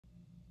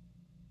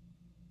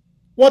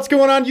What's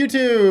going on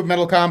YouTube?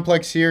 Metal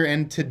Complex here,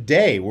 and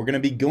today we're going to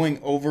be going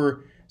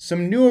over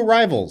some new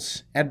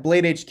arrivals at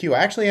BladeHQ. I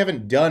actually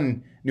haven't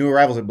done new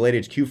arrivals at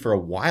BladeHQ for a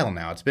while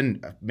now. It's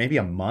been maybe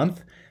a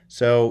month.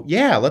 So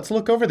yeah, let's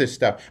look over this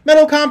stuff.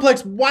 Metal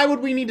Complex, why would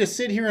we need to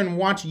sit here and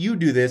watch you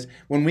do this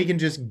when we can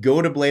just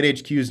go to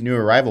BladeHQ's new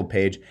arrival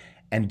page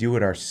and do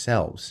it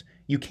ourselves?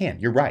 You can,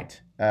 you're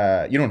right.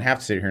 You don't have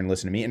to sit here and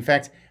listen to me. In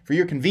fact, for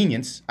your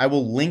convenience, I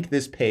will link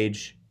this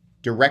page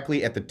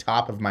directly at the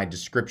top of my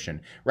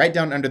description, right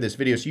down under this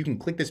video. So you can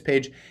click this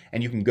page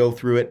and you can go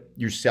through it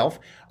yourself.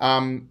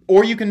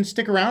 Or you can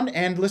stick around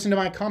and listen to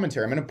my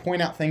commentary. I'm going to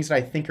point out things that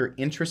I think are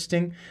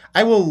interesting.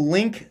 I will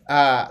link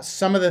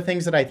some of the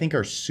things that I think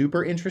are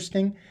super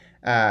interesting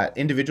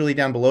individually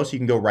down below so you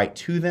can go right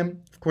to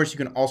them. Of course, you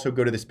can also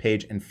go to this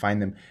page and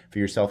find them for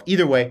yourself.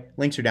 Either way,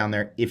 links are down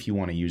there if you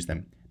want to use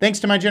them. Thanks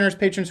to my generous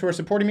patrons who are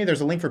supporting me. There's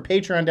a link for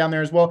Patreon down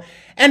there as well.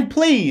 And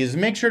please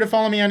make sure to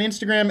follow me on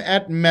Instagram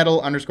at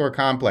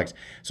metal_complex.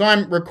 So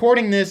I'm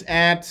recording this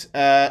at,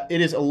 it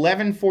is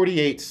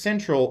 11:48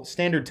 Central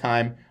Standard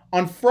Time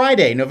on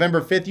Friday, November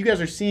 5th. You guys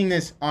are seeing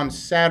this on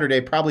Saturday,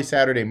 probably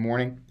Saturday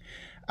morning.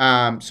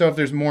 So if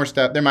there's more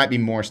stuff, there might be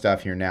more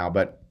stuff here now.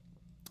 But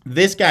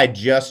this guy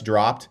just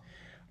dropped.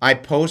 I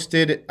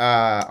posted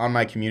on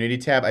my community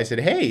tab. I said,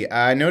 hey,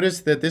 I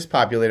noticed that this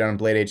populated on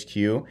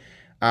BladeHQ.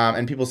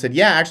 And people said,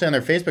 yeah, actually on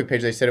their Facebook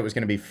page, they said it was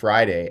going to be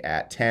Friday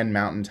at 10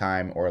 Mountain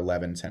Time or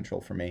 11 Central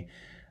for me,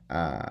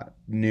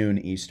 noon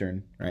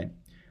Eastern, right?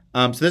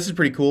 So this is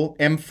pretty cool.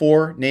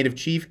 M4 Native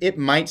Chief. It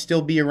might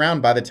still be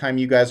around by the time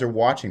you guys are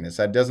watching this.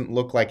 That doesn't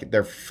look like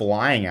they're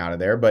flying out of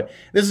there, but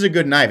this is a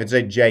good knife. It's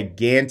a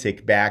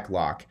gigantic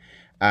backlock.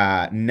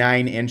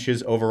 9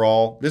 inches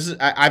overall. This is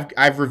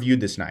I've reviewed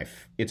this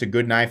knife. It's a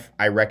good knife.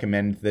 I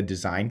recommend the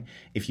design.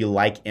 If you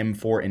like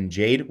M4 and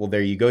Jade, well,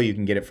 there you go. You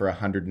can get it for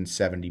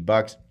 170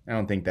 bucks. I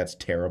don't think that's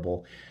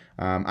terrible.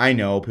 I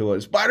know people are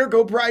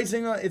Spyderco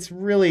pricing. It's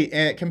really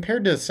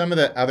compared to some of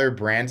the other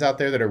brands out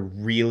there that are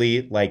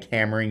really like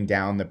hammering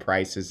down the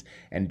prices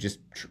and just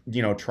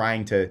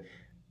trying to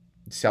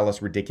sell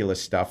us ridiculous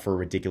stuff for a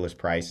ridiculous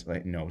price.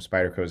 Like no,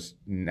 Spyderco's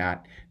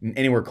not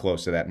anywhere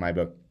close to that in my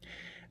book.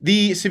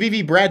 The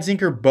Civivi Brad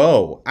Zinker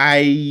bow.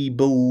 I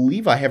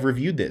believe I have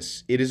reviewed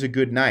this. It is a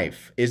good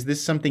knife. Is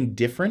this something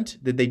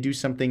different? Did they do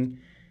something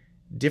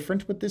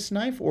different with this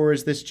knife? Or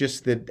is this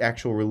just the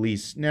actual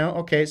release? No?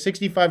 Okay.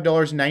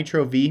 $65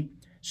 Nitro V.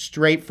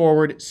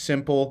 Straightforward,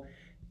 simple,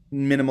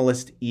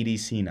 minimalist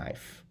EDC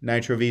knife.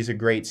 Nitro V is a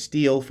great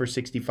steal for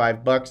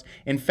 65 bucks.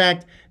 In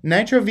fact,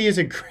 Nitro V is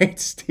a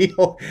great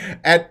steal.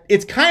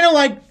 It's kind of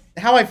like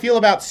how I feel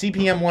about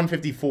CPM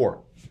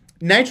 154.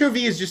 Nitro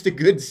V is just a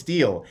good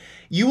steal.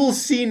 You will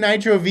see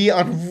Nitro V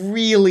on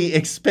really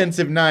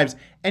expensive knives,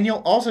 and you'll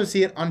also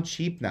see it on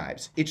cheap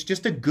knives. It's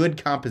just a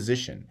good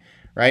composition,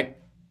 right?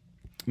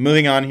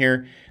 Moving on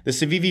here. The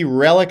Civivi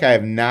Relic, I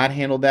have not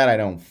handled that, I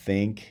don't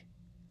think.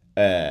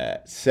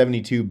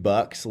 72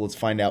 bucks. Let's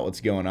find out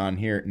what's going on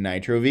here.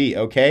 Nitro V,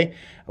 okay.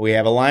 We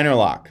have a liner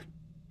lock.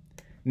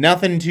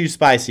 Nothing too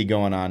spicy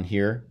going on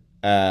here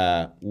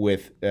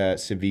with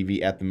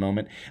Civivi at the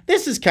moment.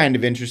 This is kind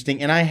of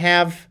interesting, and I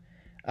have...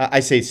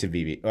 I say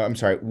Civivi. I'm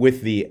sorry,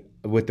 with the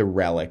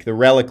Relic. The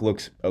Relic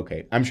looks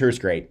okay. I'm sure it's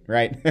great,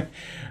 right?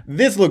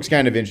 This looks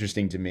kind of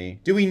interesting to me.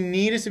 Do we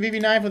need a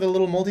Civivi knife with a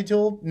little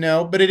multi-tool?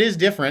 No, but it is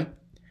different.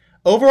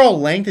 Overall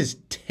length is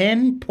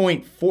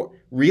 10.4.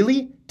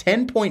 Really?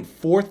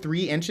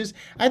 10.43 inches?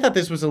 I thought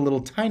this was a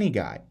little tiny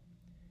guy.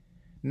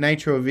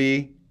 Nitro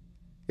V.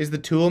 Is the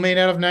tool made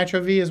out of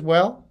Nitro V as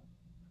well?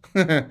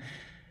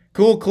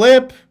 Cool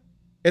clip.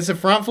 It's a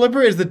front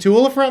flipper? Is the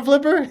tool a front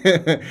flipper?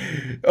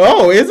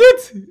 Oh, is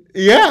it?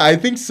 Yeah, I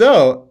think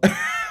so.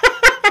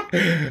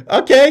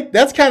 Okay,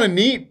 that's kind of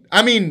neat.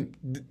 I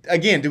mean,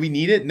 again, do we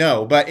need it?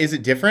 No, but is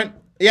it different?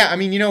 Yeah, I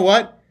mean, you know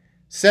what?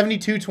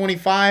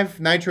 72.25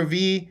 Nitro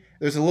V.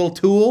 There's a little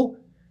tool.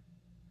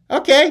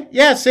 Okay,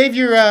 yeah, save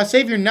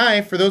your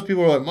knife for those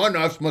people who are like, my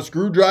knife's my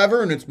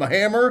screwdriver and it's my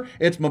hammer,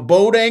 it's my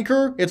boat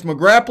anchor, it's my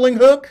grappling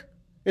hook,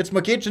 it's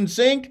my kitchen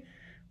sink.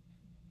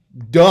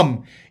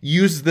 Dumb.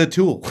 Use the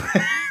tool.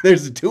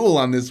 There's a tool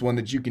on this one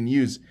that you can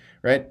use,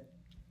 right?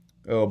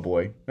 Oh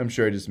boy. I'm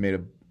sure I just made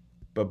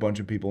a bunch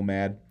of people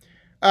mad.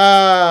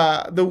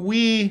 The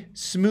Wii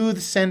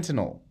Smooth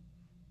Sentinel.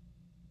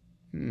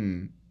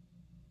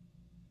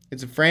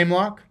 It's a frame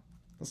lock.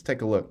 Let's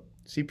take a look.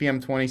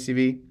 CPM 20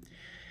 CV.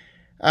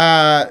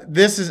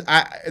 This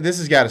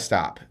has got to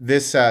stop.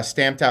 This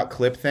stamped out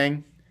clip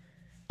thing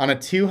on a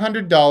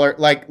 $200,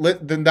 like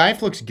the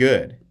knife looks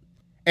good.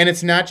 And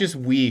it's not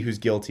just Wii who's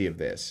guilty of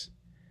this.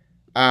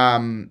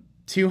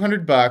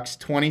 200 bucks,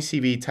 20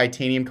 CV,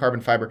 titanium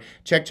carbon fiber.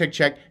 Check, check,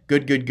 check.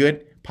 Good, good,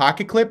 good.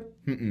 Pocket clip?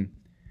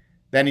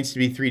 That needs to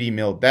be 3D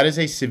milled. That is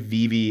a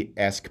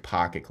Civivi-esque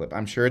pocket clip.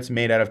 I'm sure it's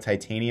made out of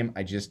titanium.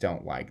 I just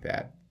don't like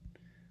that.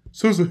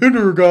 Says the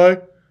Hinderer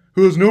guy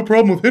who has no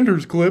problem with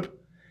Hinderer's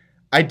clip.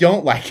 I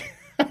don't like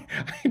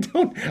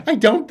I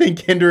don't think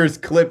Hinderer's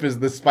clip is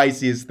the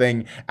spiciest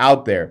thing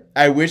out there.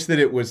 I wish that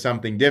it was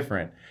something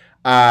different.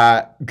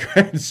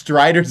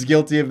 Strider's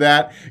guilty of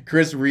that.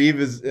 Chris Reeve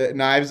is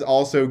knives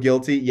also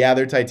guilty. Yeah,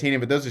 they're titanium,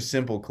 but those are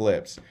simple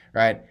clips,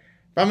 right?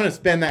 If I'm gonna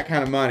spend that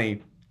kind of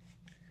money,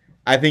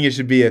 I think it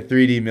should be a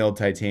 3D milled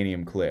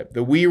titanium clip.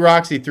 The Wii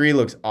Roxy 3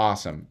 looks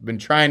awesome. Been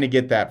trying to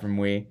get that from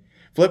Wii.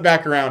 Flip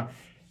back around.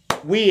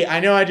 Wii, I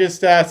know I just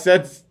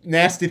said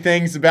nasty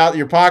things about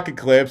your pocket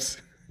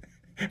clips,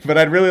 but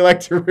I'd really like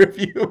to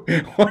review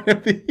one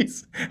of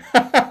these.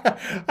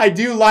 I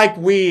do like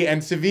Wii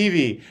and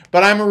Civivi,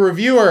 but I'm a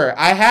reviewer.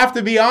 I have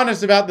to be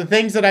honest about the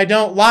things that I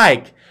don't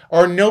like,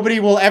 or nobody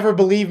will ever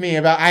believe me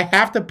about. I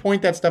have to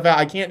point that stuff out.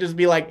 I can't just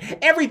be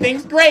like,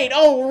 everything's great.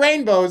 Oh,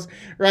 rainbows,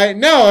 right?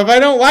 No, if I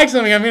don't like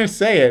something, I'm going to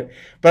say it.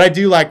 But I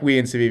do like Wii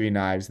and Civivi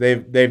knives.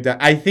 They've done.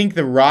 I think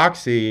the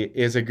Roxy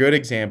is a good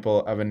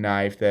example of a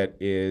knife that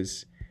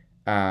is.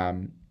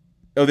 Oh,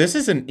 this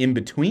is an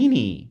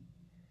in-betweeny.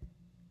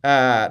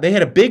 They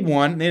had a big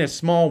one, they had a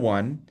small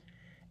one,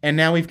 and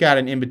now we've got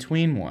an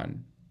in-between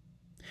one.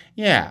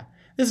 Yeah,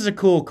 this is a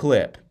cool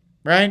clip,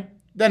 right?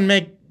 Doesn't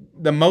make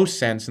the most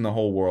sense in the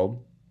whole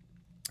world.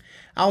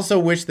 I also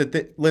wish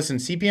that, listen,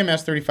 CPM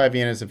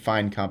S35VN is a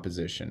fine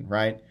composition,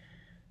 right?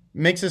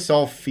 Makes us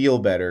all feel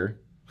better,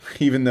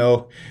 even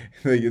though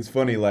like, it's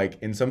funny, like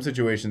in some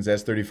situations,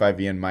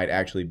 S35VN might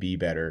actually be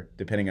better,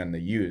 depending on the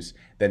use,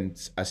 than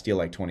a steel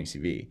like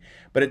 20CV.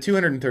 But at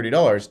 $230,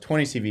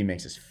 20CV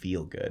makes us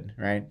feel good,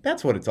 right?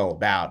 That's what it's all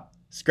about.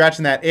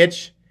 Scratching that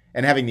itch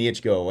and having the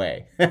itch go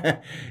away.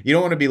 You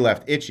don't want to be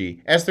left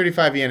itchy.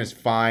 S35VN is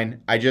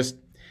fine.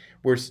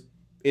 We're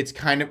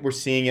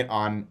seeing it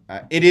on,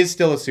 it is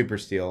still a super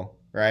steel,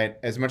 right?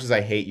 As much as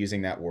I hate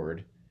using that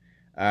word.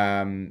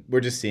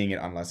 We're just seeing it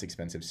on less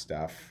expensive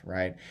stuff,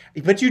 right?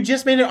 But you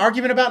just made an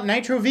argument about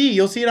Nitro V.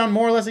 You'll see it on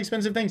more or less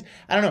expensive things.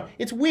 I don't know.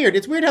 It's weird.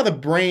 It's weird how the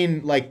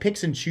brain like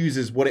picks and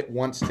chooses what it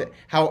wants to,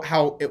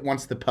 how it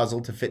wants the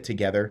puzzle to fit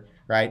together,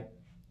 right?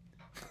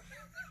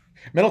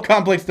 Metal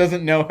Complex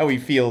doesn't know how he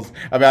feels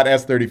about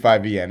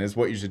S35VN is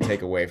what you should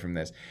take away from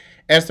this.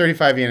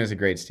 S35VN is a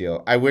great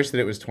steel. I wish that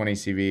it was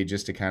 20CV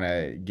just to kind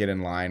of get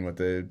in line with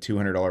the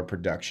 $200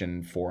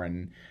 production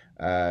foreign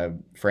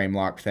frame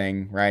lock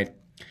thing, right?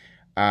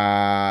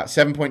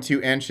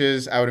 7.2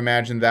 inches. I would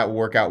imagine that will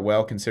work out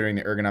well considering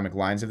the ergonomic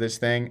lines of this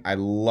thing. I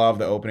love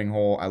the opening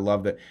hole. I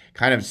love the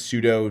kind of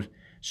pseudo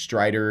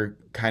Strider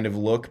kind of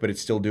look, but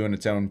it's still doing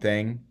its own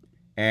thing.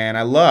 And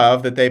I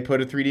love that they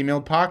put a 3D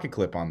milled pocket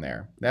clip on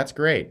there. That's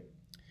great.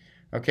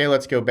 Okay,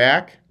 let's go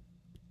back.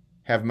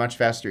 Have much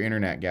faster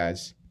internet,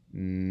 guys.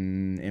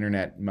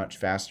 Internet much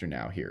faster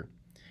now here.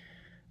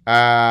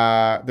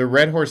 The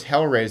Red Horse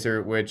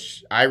Hellraiser,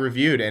 which I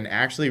reviewed and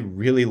actually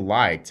really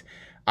liked.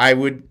 I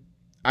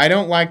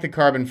don't like the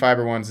carbon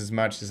fiber ones as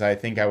much as I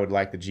think I would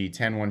like the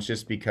G10 ones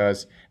just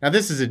because, now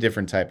this is a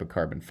different type of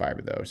carbon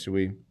fiber though, so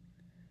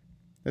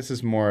this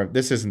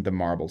isn't the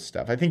marble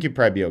stuff. I think you'd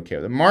probably be okay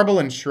with it. Marble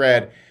and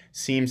shred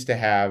seems to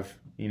have,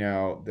 you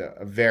know,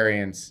 a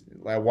variance,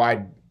 a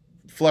wide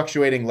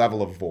fluctuating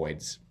level of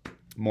voids,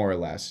 more or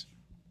less.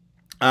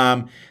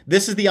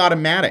 This is the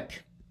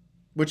automatic,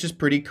 which is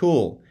pretty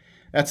cool.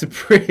 That's a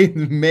pretty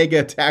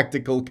mega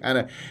tactical kind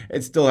of. I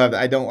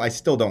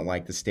still don't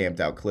like the stamped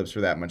out clips for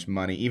that much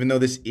money. Even though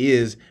this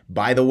is,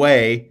 by the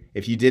way,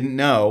 if you didn't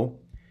know,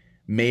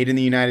 made in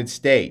the United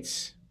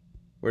States.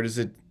 Where does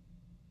it?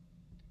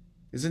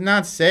 Does it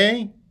not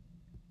say?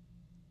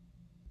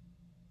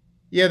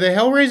 Yeah, the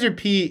Hellraiser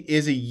P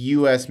is a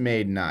U.S.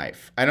 made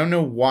knife. I don't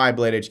know why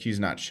BladeHQ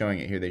is not showing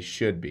it here. They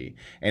should be,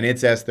 and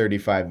it's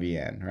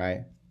S35VN,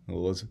 right?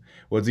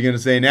 What's he gonna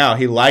say now?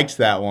 He likes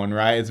that one,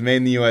 right? It's made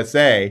in the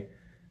USA.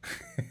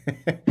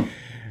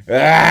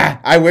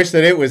 I wish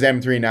that it was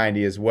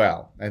M390 as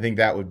well. I think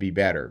that would be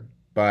better.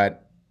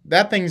 But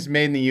that thing's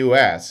made in the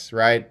US,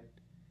 right?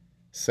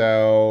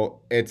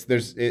 So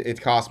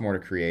it costs more to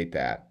create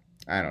that.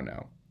 I don't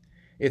know.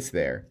 It's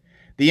there.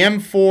 The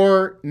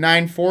M4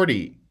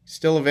 940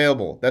 still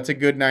available. That's a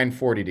good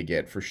 940 to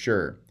get for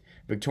sure.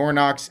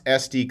 Victorinox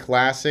SD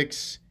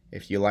Classics,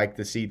 if you like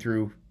the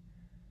see-through,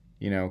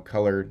 you know,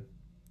 colored.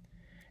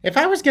 If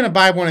I was going to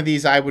buy one of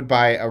these, I would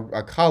buy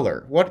a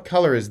color. What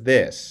color is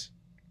this?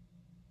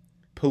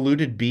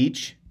 Polluted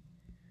Beach?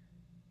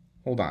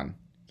 Hold on.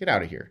 Get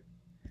out of here.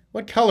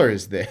 What color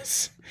is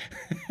this?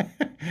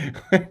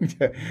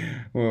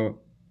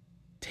 Well,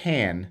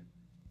 tan.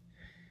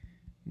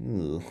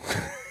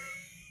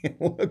 It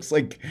looks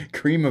like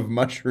cream of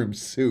mushroom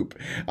soup.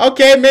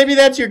 Okay, maybe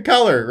that's your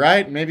color,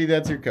 right? Maybe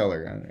that's your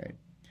color. All right.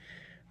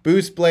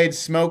 Boost Blade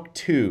Smoke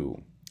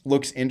 2.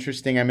 Looks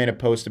interesting. I made a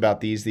post about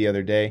these the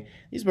other day.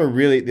 These were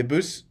really, the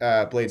Boost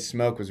Blade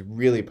Smoke was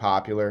really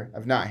popular.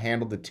 I've not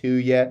handled the 2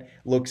 yet.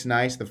 Looks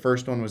nice. The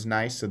first one was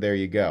nice, so there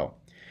you go.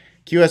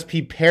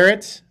 QSP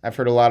Parrot. I've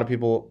heard a lot of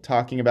people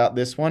talking about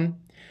this one.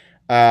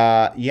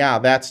 Yeah,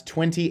 that's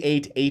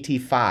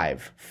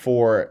 $28.85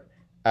 for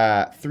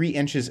 3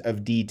 inches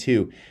of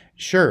D2.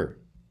 Sure,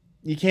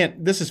 you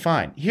can't, this is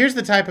fine. Here's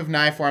the type of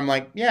knife where I'm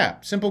like,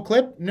 yeah, simple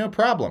clip, no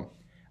problem.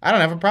 I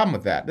don't have a problem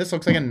with that. This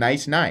looks like a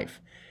nice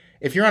knife.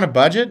 If you're on a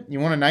budget, you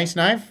want a nice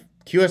knife,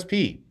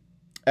 QSP.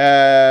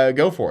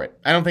 Go for it.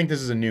 I don't think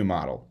this is a new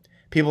model.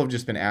 People have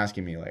just been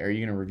asking me, like, are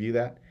you going to review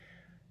that?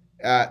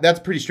 That's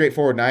a pretty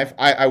straightforward knife.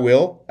 I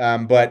will,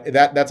 but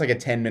that's like a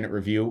 10-minute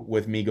review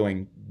with me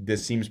going,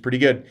 this seems pretty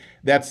good.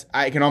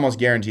 I can almost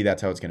guarantee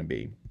that's how it's going to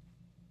be.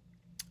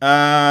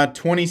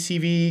 20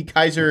 CV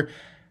Kaiser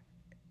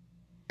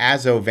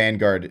Azo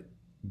Vanguard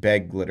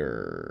bed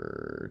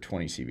glitter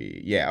 20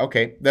 CV. Yeah,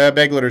 okay. The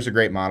bed glitter is a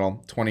great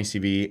model. 20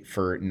 CV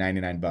for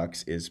 99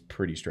 bucks is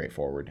pretty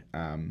straightforward.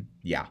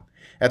 Yeah,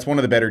 that's one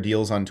of the better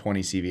deals on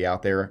 20 CV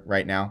out there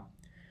right now.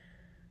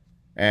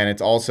 And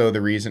it's also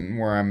the reason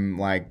where I'm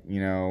like,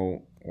 you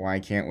know, why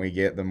can't we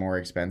get the more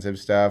expensive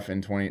stuff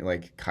in 20?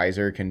 Like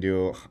Kaiser can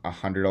do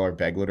 $100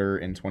 bed glitter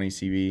in 20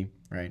 CV,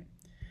 right?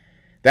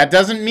 That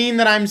doesn't mean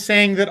that I'm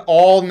saying that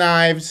all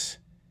knives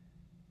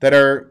that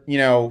are, you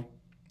know,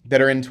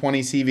 that are in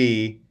 20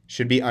 CV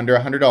should be under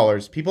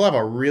 $100. People have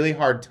a really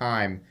hard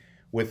time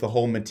with the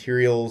whole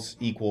materials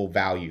equal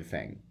value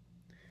thing.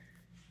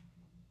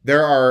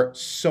 There are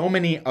so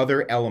many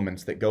other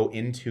elements that go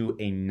into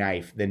a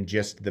knife than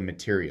just the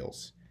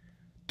materials.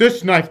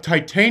 This knife,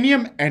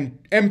 titanium and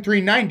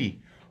M390.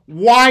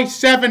 Why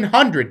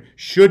 700?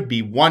 Should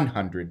be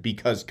 100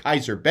 because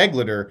Kaiser bed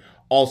glitter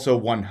also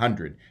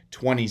 100.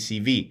 20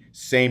 CV,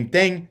 same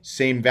thing,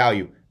 same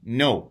value.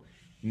 No,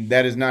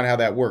 that is not how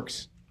that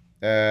works.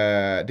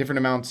 Different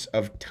amounts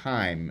of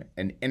time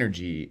and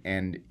energy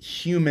and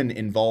human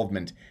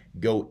involvement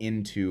go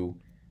into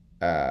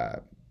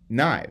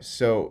knives.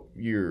 So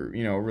you're,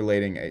 you know,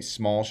 relating a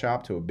small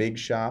shop to a big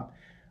shop,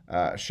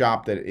 a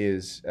shop that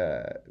is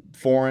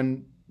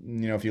foreign,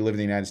 you know, if you live in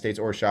the United States,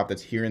 or a shop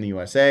that's here in the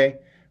USA,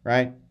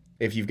 right?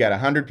 If you've got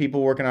 100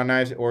 people working on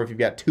knives, or if you've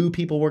got 2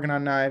 people working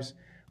on knives,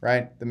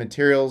 right? The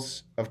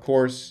materials, of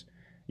course,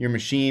 your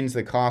machines,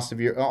 the cost of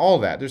your, all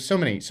of that. There's so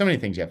many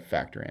things you have to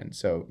factor in.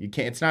 So you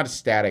can't, it's not a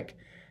static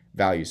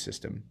value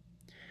system.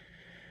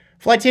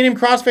 Flightanium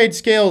crossfade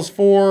scales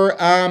for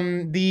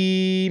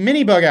the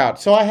mini bug out.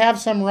 So I have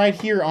some right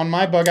here on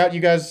my bug out. You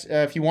guys,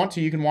 if you want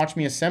to, you can watch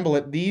me assemble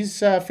it. These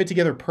fit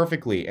together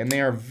perfectly, and they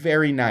are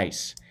very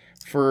nice.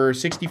 For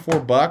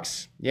 64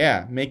 bucks,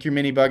 yeah, make your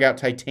mini bug out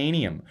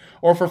titanium.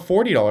 Or for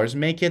 $40,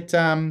 make it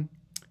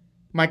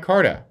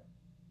micarta.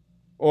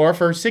 Or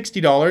for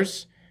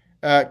 $60,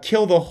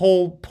 kill the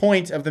whole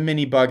point of the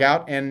mini bug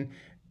out and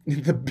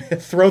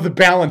throw the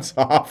balance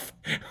off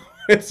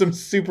with some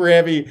super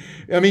heavy.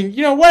 I mean,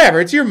 you know, whatever.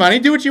 It's your money.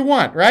 Do what you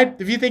want, right?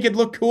 If you think it'd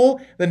look cool,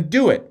 then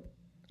do it.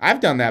 I've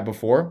done that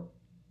before.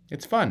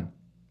 It's fun.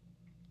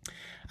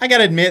 I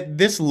gotta admit,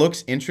 this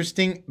looks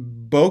interesting.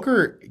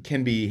 Boker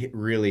can be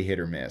really hit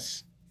or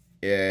miss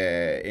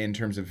in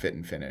terms of fit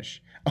and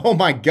finish. Oh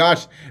my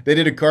gosh, they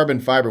did a carbon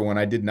fiber one.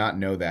 I did not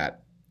know that.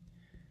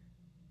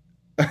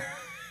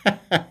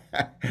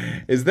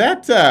 Is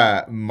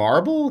that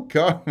marble?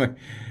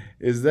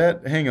 Is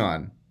that, hang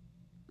on.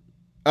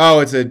 Oh,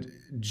 it's a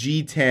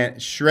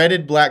G10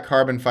 shredded black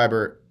carbon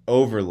fiber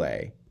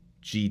overlay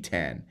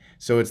G10.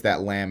 So it's that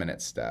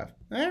laminate stuff.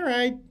 All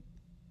right.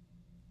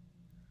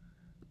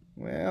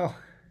 Well,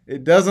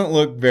 it doesn't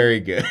look very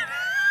good.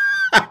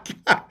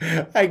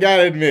 I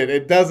gotta admit,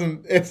 it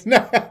doesn't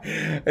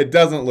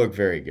look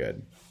very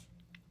good.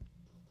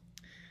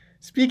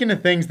 Speaking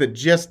of things that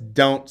just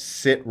don't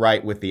sit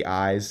right with the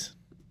eyes.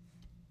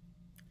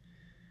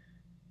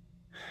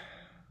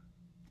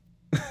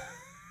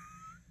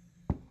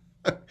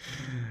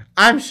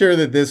 I'm sure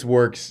that this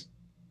works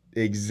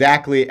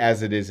exactly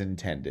as it is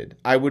intended.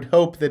 I would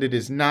hope that it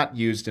is not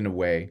used in a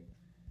way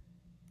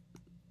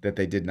that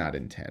they did not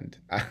intend.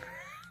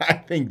 I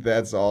think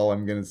that's all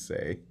I'm going to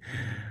say.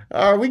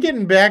 Are we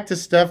getting back to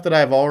stuff that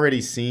I've already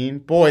seen?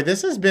 Boy,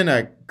 this has been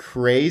a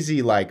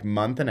crazy like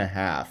month and a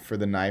half for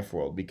the knife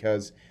world,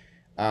 because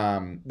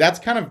that's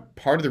kind of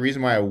part of the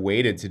reason why I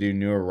waited to do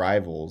new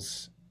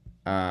arrivals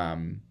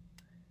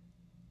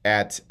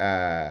at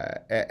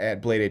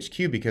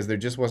BladeHQ, because there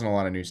just wasn't a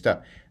lot of new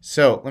stuff.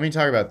 So let me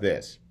talk about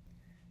this.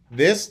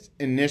 This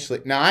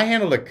initially, now I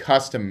handled a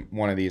custom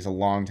one of these a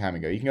long time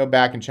ago. You can go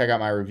back and check out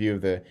my review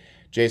of the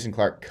Jason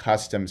Clark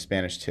custom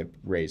Spanish tip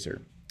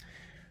razor.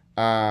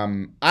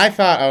 I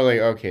thought, I was like,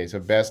 okay, so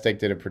Bestech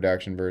did a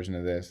production version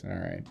of this. All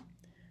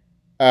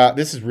right.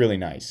 This is really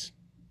nice.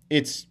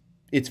 It's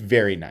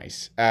very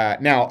nice.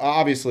 Now,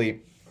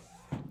 obviously,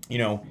 you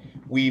know,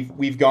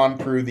 we've gone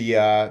through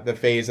the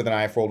phase of the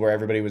knife world where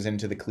everybody was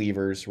into the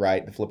cleavers,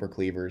 right? The flipper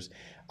cleavers.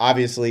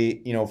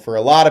 Obviously, you know, for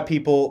a lot of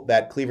people,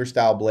 that cleaver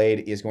style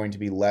blade is going to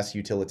be less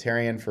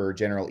utilitarian for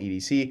general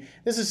EDC.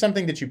 This is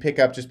something that you pick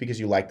up just because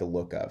you like the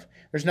look of.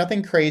 There's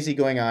nothing crazy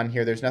going on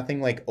here. There's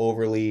nothing like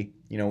overly,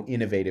 you know,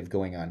 innovative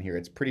going on here.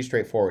 It's pretty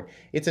straightforward.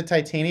 It's a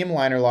titanium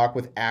liner lock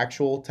with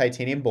actual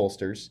titanium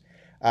bolsters.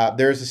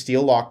 There's a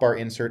steel lock bar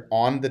insert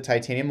on the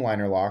titanium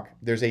liner lock.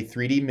 There's a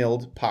 3D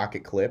milled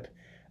pocket clip,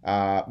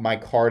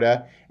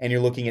 micarta, and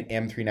you're looking at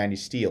M390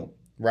 steel,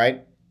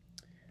 right?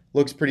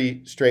 Looks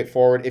pretty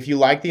straightforward. If you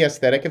like the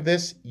aesthetic of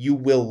this, you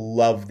will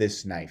love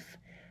this knife.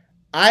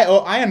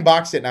 I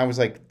unboxed it and I was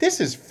like, this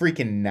is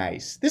freaking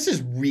nice. This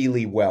is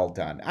really well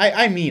done.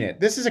 I mean it.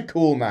 This is a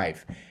cool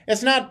knife.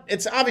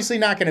 It's obviously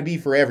not going to be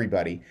for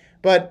everybody,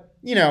 but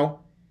you know,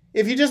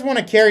 if you just want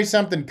to carry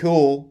something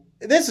cool,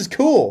 this is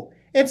cool.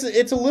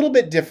 It's a little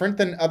bit different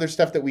than other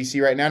stuff that we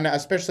see right now,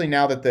 especially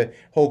now that the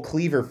whole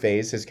cleaver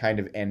phase has kind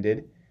of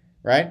ended,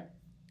 right?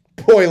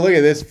 Boy, look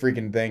at this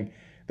freaking thing.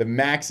 The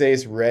Max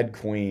Ace Red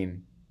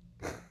Queen.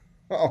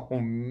 Oh,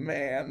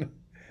 man.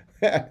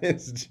 That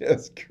is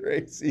just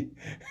crazy.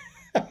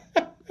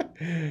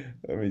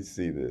 Let me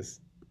see this.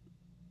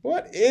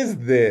 What is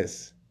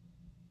this?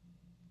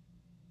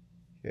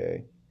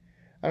 Okay.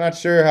 I'm not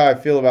sure how I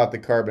feel about the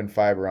carbon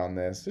fiber on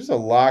this. There's a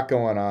lot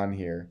going on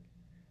here.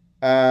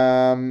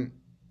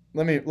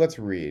 Let's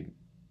read.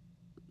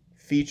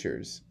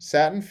 Features: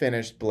 satin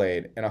finished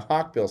blade in a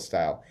hawkbill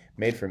style,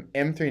 made from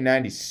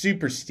M390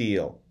 super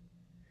steel.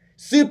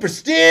 Super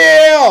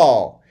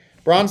steel!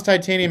 Bronze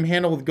titanium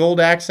handle with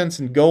gold accents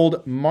and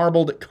gold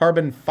marbled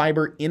carbon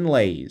fiber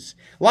inlays.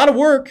 A lot of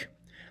work,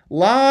 a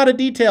lot of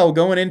detail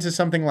going into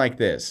something like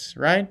this,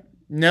 right?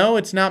 No,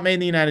 it's not made in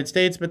the United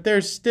States, but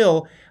there's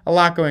still a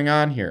lot going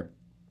on here.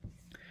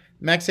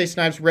 Max Ace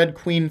Knives Red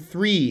Queen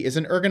 3 is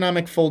an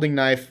ergonomic folding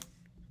knife.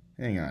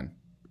 Hang on.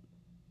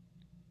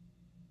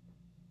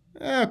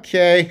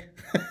 Okay.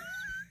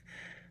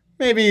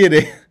 Maybe it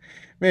is.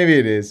 Maybe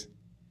it is.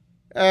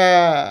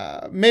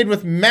 Made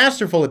with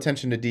masterful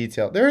attention to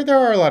detail. There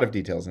are a lot of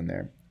details in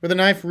there. Where the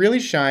knife really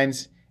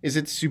shines is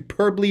its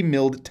superbly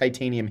milled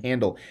titanium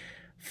handle.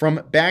 From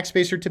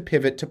backspacer to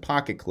pivot to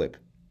pocket clip.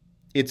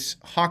 Its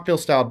hawkbill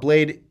style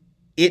blade,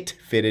 is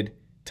fitted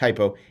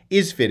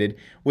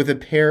with a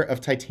pair of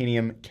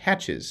titanium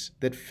catches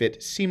that fit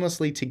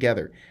seamlessly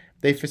together.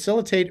 They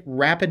facilitate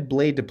rapid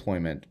blade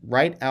deployment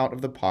right out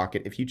of the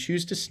pocket if you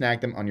choose to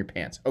snag them on your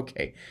pants.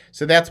 Okay,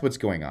 so that's what's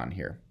going on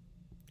here.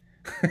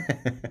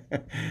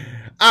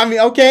 I mean,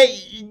 okay,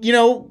 you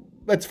know,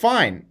 that's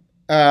fine.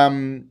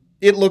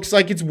 It looks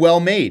like it's well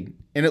made,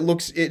 and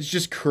it's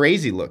just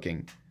crazy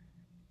looking.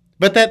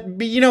 But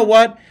you know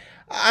what?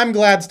 I'm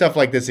glad stuff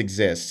like this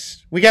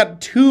exists. We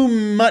got too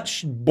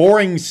much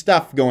boring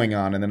stuff going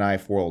on in the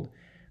knife world,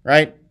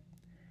 right?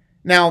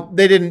 Now,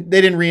 they didn't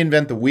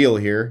reinvent the wheel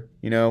here.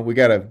 You know, we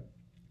got a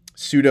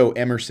pseudo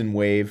Emerson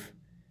wave.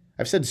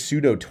 I've said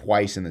pseudo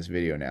twice in this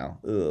video now.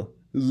 Ugh.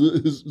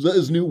 Is that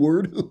his new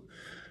word?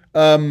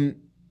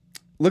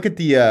 Look at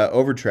the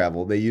over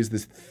travel. They use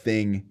this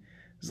thing.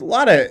 There's a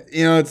lot of,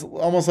 you know, it's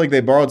almost like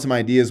they borrowed some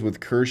ideas with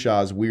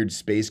Kershaw's weird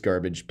space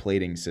garbage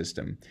plating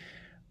system.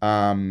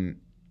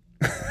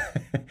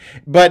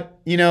 But,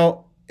 you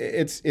know,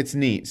 it's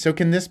neat. So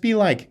can this be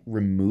like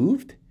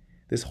removed?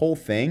 This whole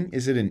thing?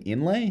 Is it an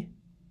inlay?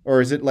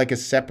 Or is it like a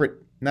separate,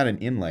 not an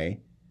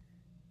inlay?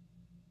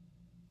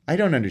 I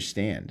don't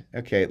understand.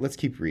 Okay, let's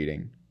keep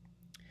reading.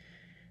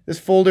 This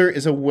folder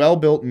is a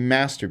well-built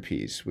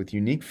masterpiece with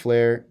unique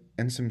flair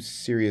and some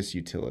serious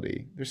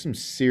utility. There's some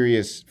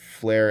serious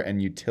flair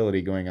and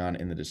utility going on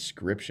in the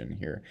description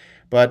here.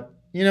 But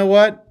you know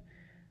what?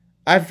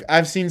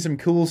 I've seen some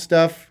cool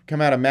stuff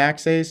come out of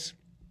Max Ace.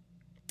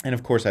 And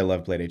of course I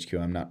love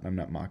BladeHQ. I'm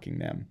not mocking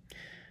them.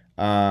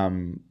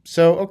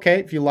 So okay,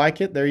 if you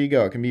like it, there you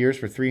go. It can be yours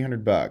for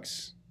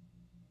 $300.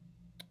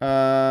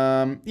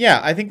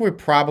 Yeah, I think we're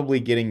probably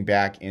getting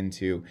back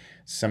into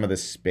some of the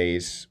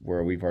space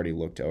where we've already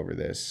looked over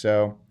this.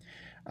 So,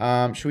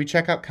 should we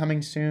check out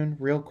coming soon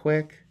real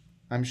quick?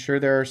 I'm sure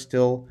there are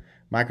still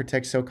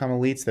Microtech SOCOM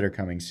Elites that are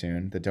coming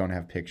soon that don't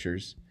have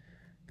pictures.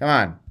 Come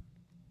on.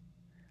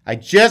 I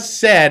just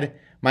said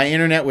my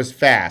internet was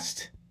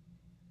fast.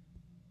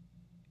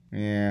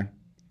 Yeah.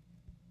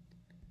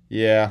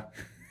 Yeah.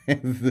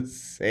 It's the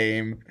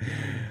same.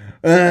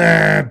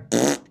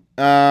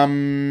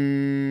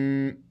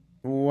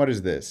 What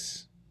is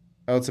this?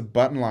 Oh, it's a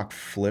button lock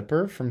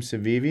flipper from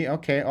Civivi.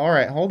 Okay, all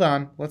right, hold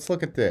on. Let's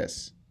look at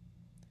this.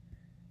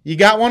 You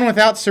got one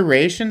without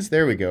serrations?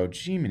 There we go.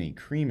 Jiminy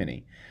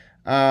creaminy.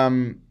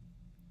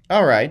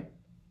 All right.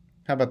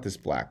 How about this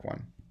black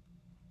one?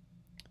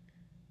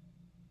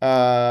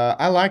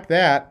 I like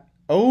that.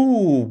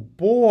 Oh,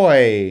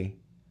 boy.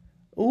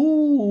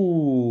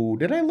 Ooh,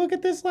 did I look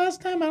at this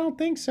last time? I don't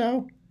think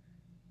so.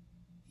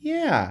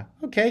 Yeah,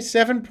 okay,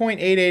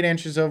 7.88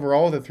 inches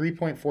overall with a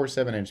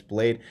 3.47 inch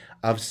blade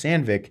of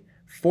Sandvik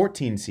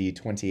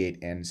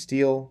 14C28N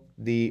steel,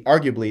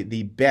 arguably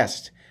the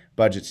best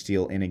budget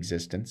steel in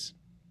existence.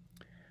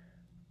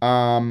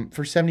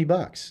 For 70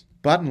 bucks.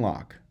 Button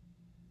lock.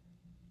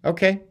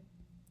 Okay,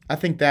 I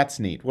think that's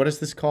neat. What is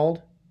this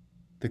called?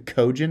 The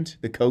Cogent?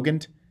 The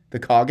Cogent? The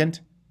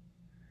Cogent?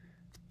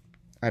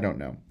 I don't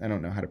know. I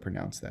don't know how to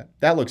pronounce that.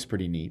 That looks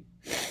pretty neat.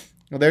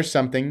 Well, there's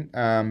something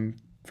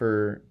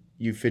for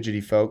you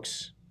fidgety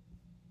folks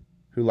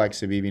who like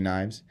Civivi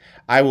knives.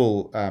 I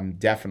will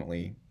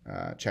definitely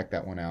check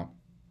that one out.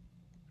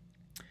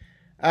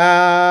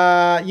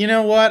 You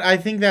know what? I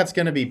think that's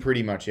going to be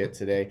pretty much it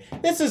today.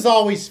 This is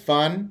always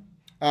fun.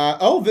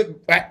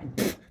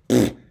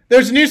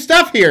 There's new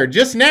stuff here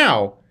just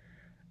now.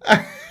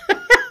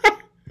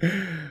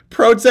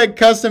 ProTech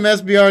custom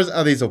SBRs.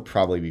 Oh, these will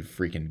probably be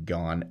freaking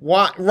gone.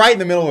 Right in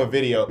the middle of a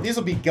video. These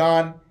will be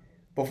gone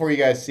before you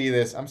guys see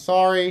this. I'm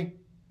sorry.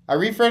 I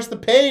refreshed the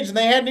page and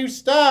they had new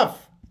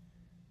stuff.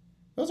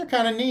 Those are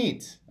kind of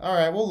neat. All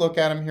right, we'll look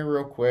at them here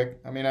real quick.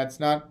 I mean, it's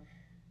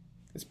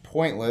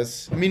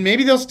pointless. I mean,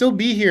 maybe they'll still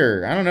be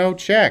here. I don't know.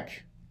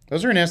 Check.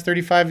 Those are an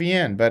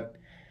S35VN, but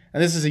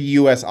and this is a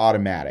US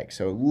automatic,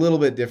 so a little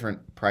bit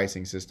different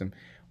pricing system.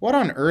 What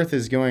on earth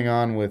is going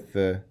on with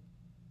the...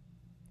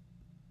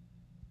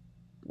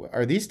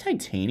 Are these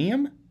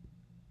titanium?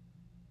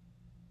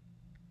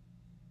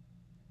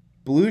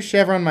 Blue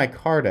chevron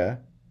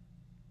micarta.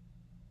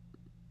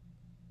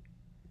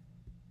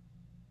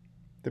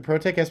 The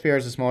ProTech SBR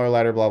is a smaller,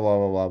 lighter, blah, blah,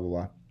 blah, blah, blah,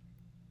 blah.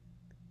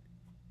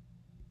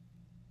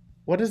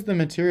 What is the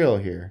material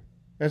here?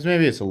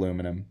 Maybe it's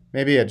aluminum.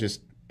 Maybe I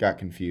just got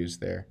confused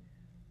there.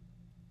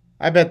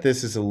 I bet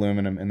this is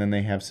aluminum, and then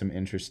they have some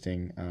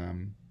interesting...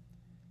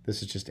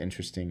 this is just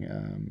interesting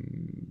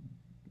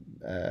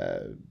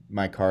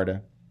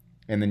micarta.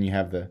 And then you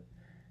have the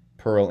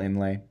pearl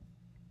inlay.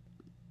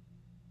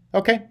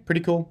 Okay,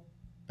 pretty cool.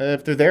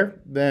 If they're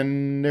there,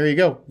 then there you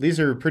go. These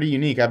are pretty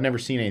unique. I've never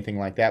seen anything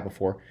like that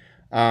before.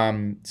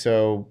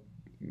 So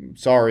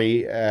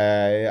sorry,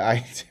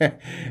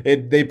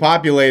 they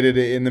populated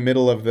in the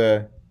middle of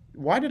the...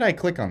 Why did I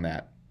click on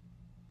that?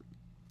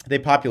 They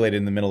populated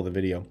in the middle of the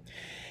video.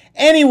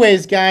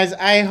 Anyways, guys,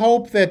 I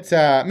hope that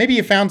maybe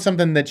you found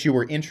something that you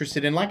were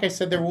interested in. Like I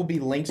said, there will be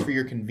links for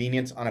your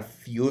convenience on a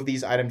few of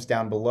these items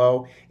down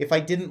below. If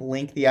I didn't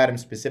link the item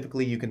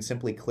specifically, you can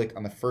simply click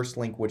on the first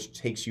link, which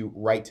takes you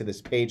right to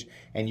this page,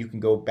 and you can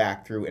go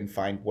back through and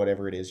find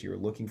whatever it is you're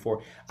looking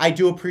for. I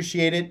do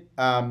appreciate it.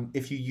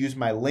 If you use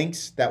my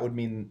links, that would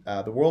mean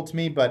the world to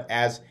me, but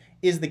as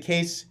is the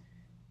case,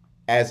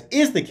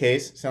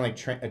 sound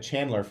like a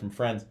Chandler from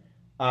Friends,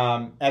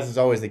 as is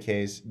always the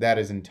case, that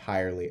is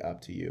entirely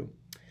up to you.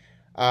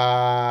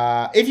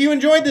 If you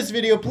enjoyed this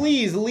video,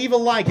 please leave a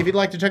like. If you'd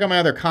like to check out my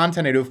other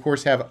content, I do, of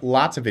course, have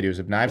lots of videos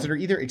of knives that are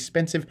either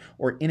expensive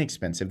or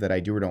inexpensive that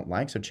I do or don't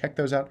like, so check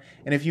those out.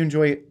 And if you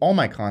enjoy all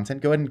my content,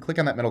 go ahead and click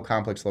on that Metal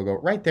Complex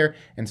logo right there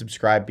and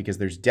subscribe because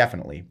there's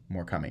definitely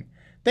more coming.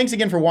 Thanks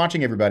again for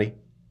watching, everybody,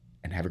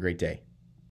 and have a great day.